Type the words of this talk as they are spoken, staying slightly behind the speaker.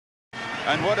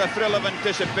And what a thrill of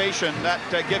anticipation that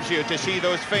gives you to see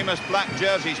those famous black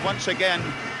jerseys once again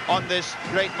on this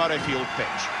great Murrayfield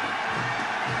pitch.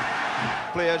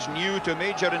 Players new to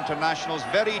major internationals,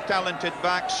 very talented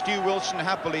backs. Stu Wilson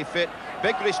happily fit.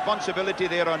 Big responsibility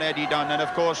there on Eddie Dunn, and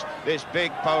of course this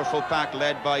big powerful pack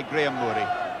led by Graham Murray.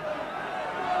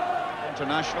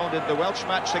 International did the Welsh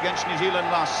match against New Zealand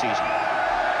last season.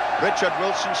 Richard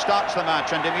Wilson starts the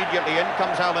match, and immediately in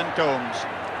comes Alan Tomes.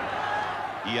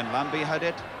 Ian Lambie had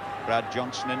it, Brad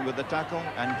Johnson in with the tackle,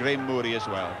 and Graham Murray as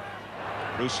well.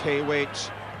 Bruce Hay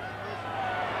waits.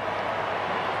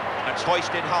 That's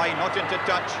hoisted high, not into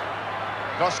touch.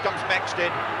 Cross comes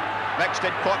Mexted.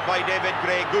 Mexted caught by David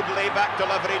Gray. Good lay back to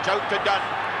Loveridge, out to Dunn.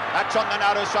 That's on the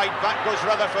narrow side. Back goes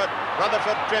Rutherford.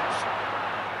 Rutherford trips.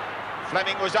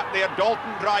 Fleming was up there.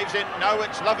 Dalton drives in. Now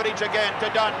it's Loveridge again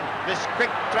to Dunn. This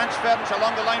quick transference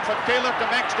along the line from Taylor to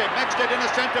Mexted. Mexted in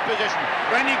a centre position.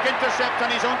 Rennick intercepts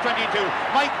on his own 22.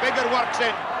 Mike Bigger works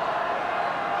in.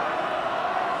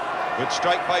 Good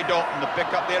strike by Dalton. The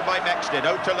pick up there by Mexted.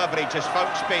 Out to Loveridge. Has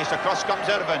found space. Across comes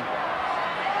Irvine.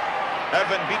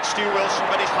 Irvine beats Stu Wilson,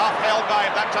 but he's half held by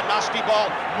him. That's a nasty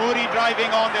ball. Murray driving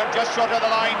on there, just short of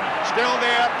the line. Still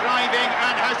there, driving,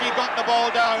 and has he got the ball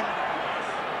down?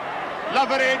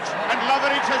 Loveridge, and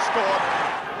Loveridge has scored.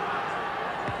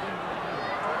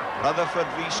 Rutherford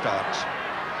restarts.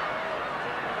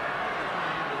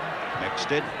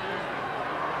 Mexted.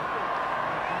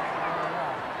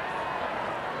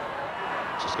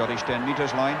 It's a Scottish 10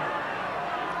 metres line.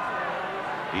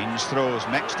 Deans throws.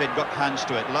 Mexted got hands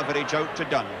to it. Loveridge out to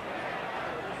Dunn.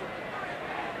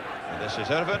 And this is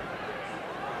Irvine.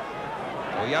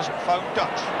 Oh, he hasn't found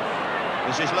touch.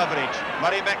 This is Loveridge.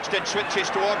 Murray Mexted switches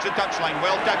towards the touchline.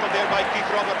 Well tackled there by Keith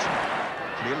Robertson.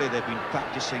 Clearly they've been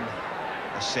practising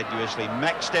assiduously.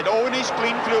 Mexted, oh, and he's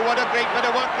clean through. What a great bit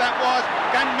of work that was.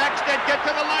 Can Mexted get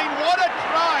to the line? What a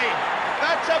try!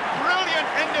 That's a brilliant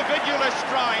individualist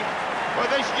try for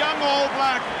this young All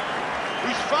Black,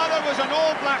 whose father was an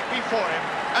All Black before him,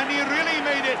 and he really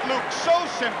made it look so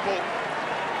simple.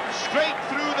 Straight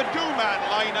through the two-man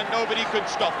line, and nobody could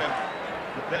stop him.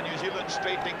 But then New Zealand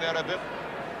straightening there a bit.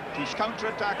 His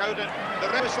counter-attack out, and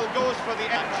the whistle goes for the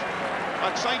edge.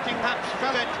 Exciting perhaps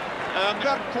fell it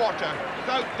third quarter,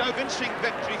 without convincing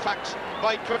victory facts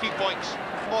by 20 points.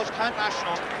 Most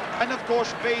national, and of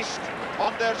course based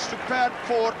on their superb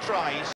 4 tries.